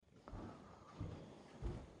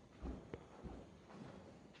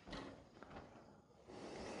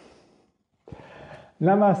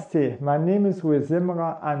Namaste, my name is Rui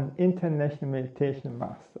Simra, I'm International Meditation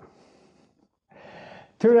Master.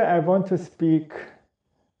 Today I want to speak,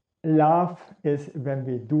 love is when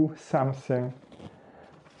we do something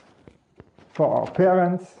for our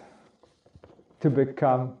parents to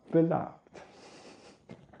become beloved.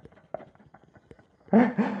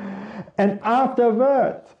 And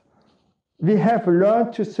afterward, we have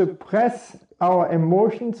learned to suppress our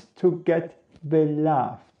emotions to get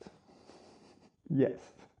beloved. Yes,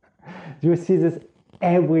 you see this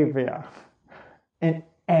everywhere, in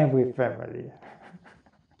every family.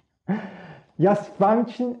 Just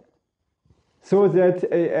function so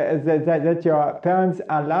that your parents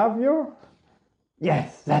love you.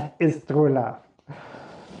 Yes, that is true love.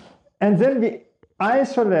 And then we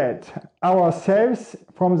isolate ourselves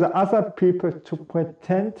from the other people to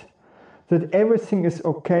pretend that everything is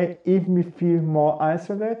okay, even we feel more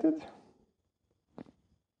isolated.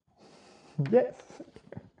 Yes.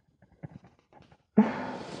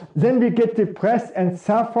 Then we get depressed and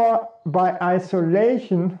suffer by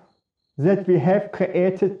isolation that we have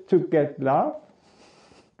created to get love.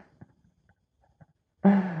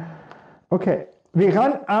 Okay, we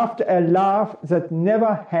run after a love that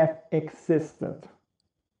never have existed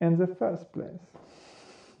in the first place.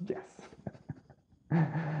 Yes.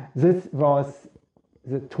 This was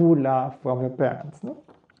the true love from the parents. No?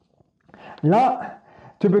 Love,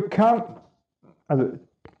 to become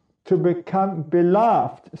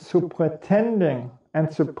beloved through pretending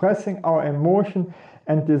and suppressing our emotion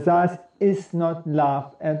and desires is not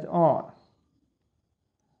love at all.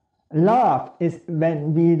 Love is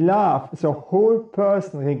when we love the whole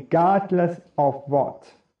person regardless of what.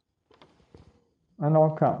 And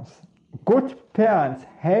all comes. Good parents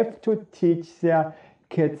have to teach their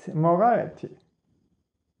kids morality.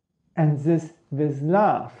 And this with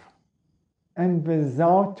love and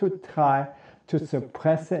without to try to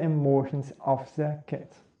suppress the emotions of their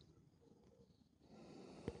kids.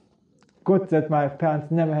 Good that my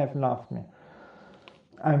parents never have loved me.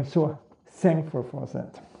 I'm so thankful for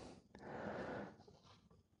that.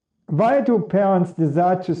 Why do parents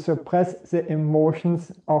desire to suppress the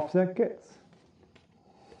emotions of their kids?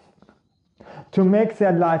 To make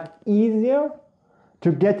their life easier,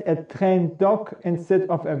 to get a trained dog instead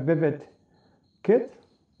of a vivid kid?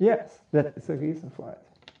 Yes, that is the reason for it.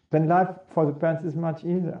 Then life for the parents is much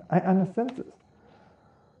easier. I understand this.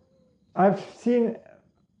 I've seen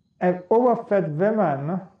an overfed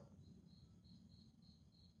woman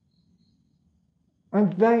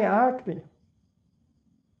and very ugly.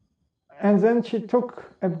 And then she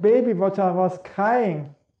took a baby what was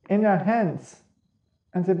crying in her hands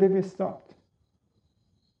and the baby stopped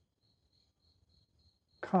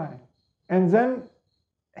crying. And then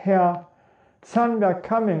her son were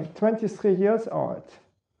coming, 23 years old.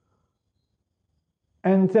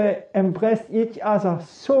 And they embraced each other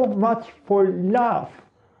so much for love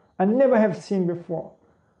I never have seen before.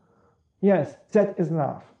 Yes, that is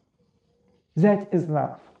love. That is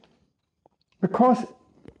love. Because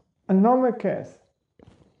a normal case,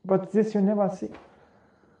 but this you never see.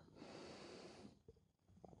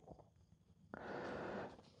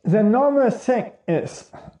 The normal thing is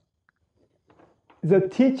the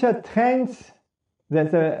teacher trains,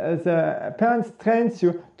 the parents trains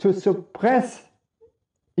you to suppress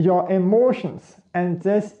your emotions, and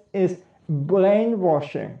this is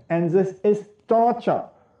brainwashing, and this is torture.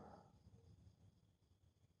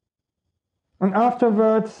 And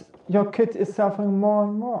afterwards, your kid is suffering more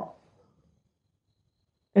and more.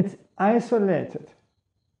 It's isolated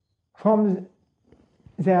from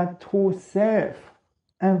their true self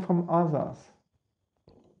and from others.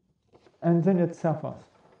 And then it suffers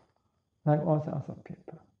like all the other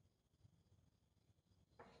people.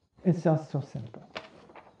 It's just so simple.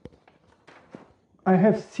 I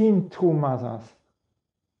have seen true mothers.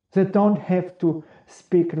 They don't have to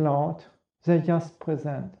speak loud. They just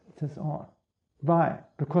present. It is all. Why?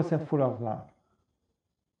 Because they're full of love.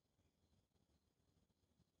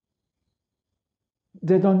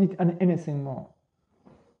 They don't need anything more.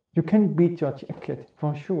 You can beat your kid,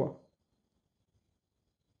 for sure.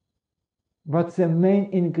 But the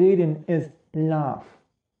main ingredient is love.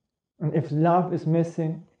 And if love is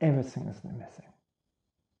missing, everything is missing.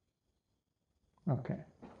 Okay.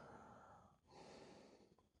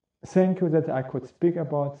 Thank you that I could speak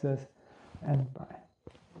about this, and bye.